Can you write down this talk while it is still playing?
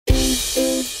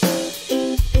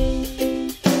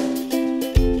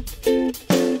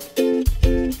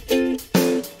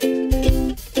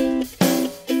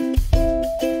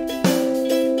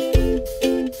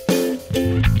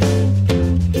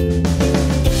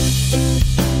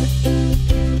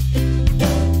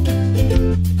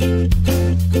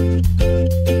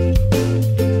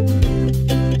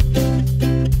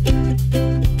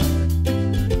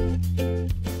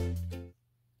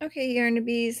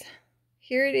besties,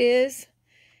 here it is.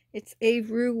 It's a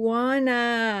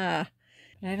Ruana.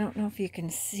 I don't know if you can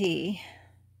see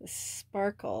the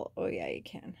sparkle. Oh yeah, you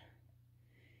can.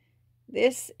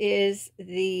 This is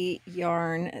the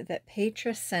yarn that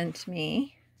Petra sent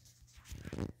me.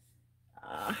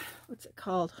 What's it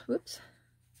called? Whoops.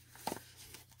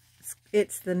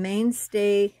 It's the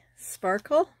Mainstay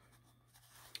Sparkle.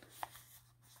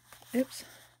 Oops.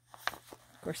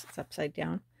 Of course, it's upside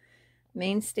down.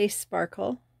 Mainstay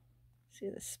Sparkle. See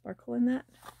the sparkle in that?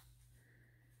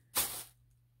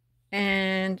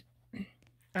 And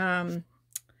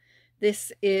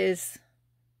this is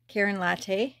Karen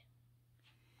Latte.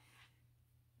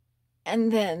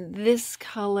 And then this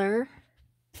color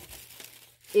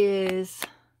is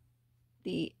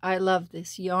the I Love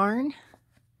This Yarn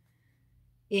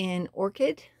in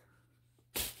Orchid.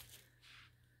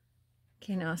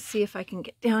 Okay, now see if I can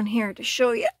get down here to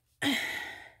show you the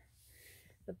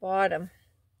bottom.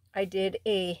 I did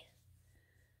a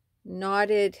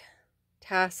knotted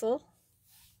tassel.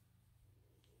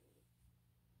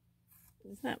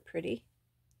 Isn't that pretty?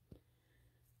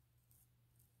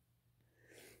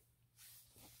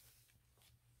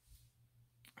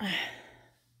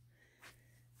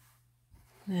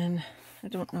 Then I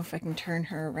don't know if I can turn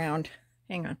her around.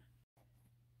 Hang on.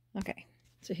 Okay,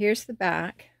 so here's the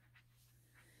back.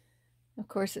 Of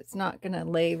course, it's not going to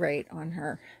lay right on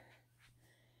her.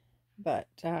 But,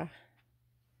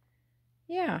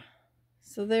 yeah.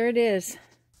 So there it is.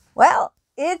 Well,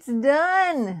 it's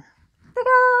done. Ta-da!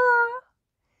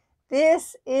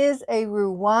 This is a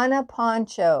Ruana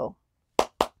poncho.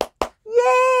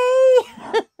 Yay!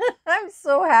 I'm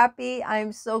so happy.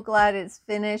 I'm so glad it's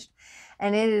finished.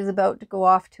 And it is about to go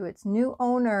off to its new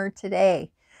owner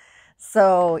today.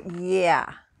 So,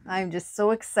 yeah. I'm just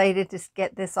so excited to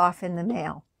get this off in the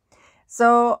mail.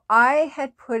 So I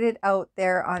had put it out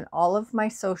there on all of my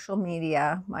social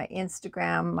media, my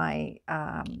Instagram, my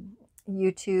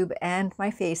YouTube, and my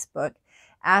Facebook,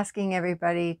 asking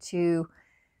everybody to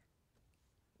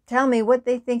tell me what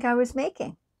they think I was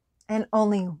making. And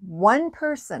only one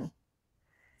person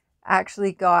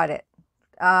actually got it.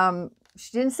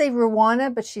 She didn't say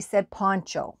Ruana, but she said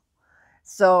poncho.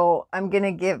 So I'm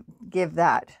going to give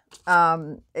that.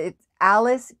 It's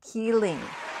Alice Keeling.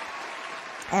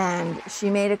 And she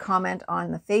made a comment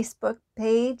on the Facebook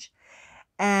page.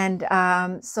 And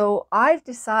so I've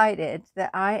decided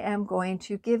that I am going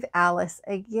to give Alice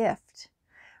a gift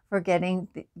for getting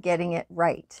it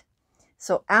right.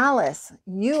 So Alice,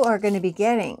 you are going to be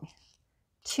getting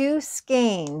 2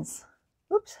 skeins.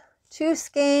 Oops. 2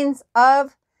 skeins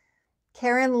of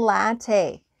Karen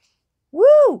Latte.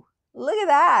 Woo! Look at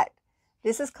that.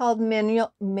 This is called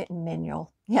Mineral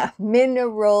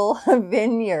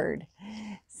Vineyard.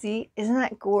 See, isn't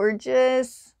that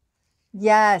gorgeous?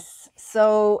 Yes.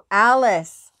 So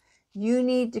Alice, you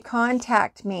need to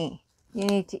contact me. You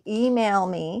need to email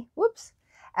me, whoops,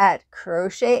 at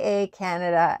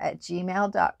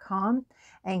crochetatcanada@gmail.com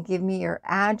and give me your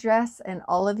address and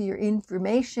all of your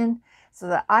information so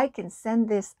that I can send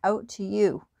this out to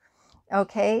you.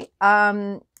 Okay.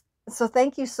 So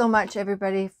thank you so much,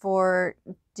 everybody, for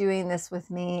doing this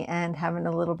with me and having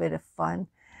a little bit of fun.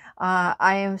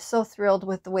 I am so thrilled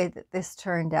with the way that this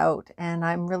turned out, and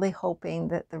I'm really hoping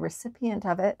that the recipient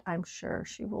of it, I'm sure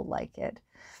she will like it,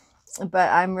 but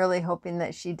I'm really hoping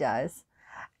that she does.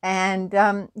 And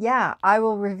yeah, I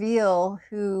will reveal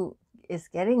who is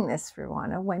getting this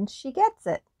Ruana when she gets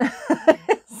it.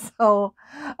 So,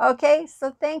 okay,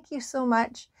 so thank you so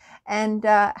much, and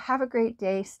have a great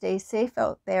day. Stay safe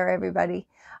out there, everybody.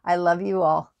 I love you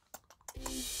all.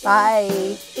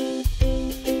 Bye.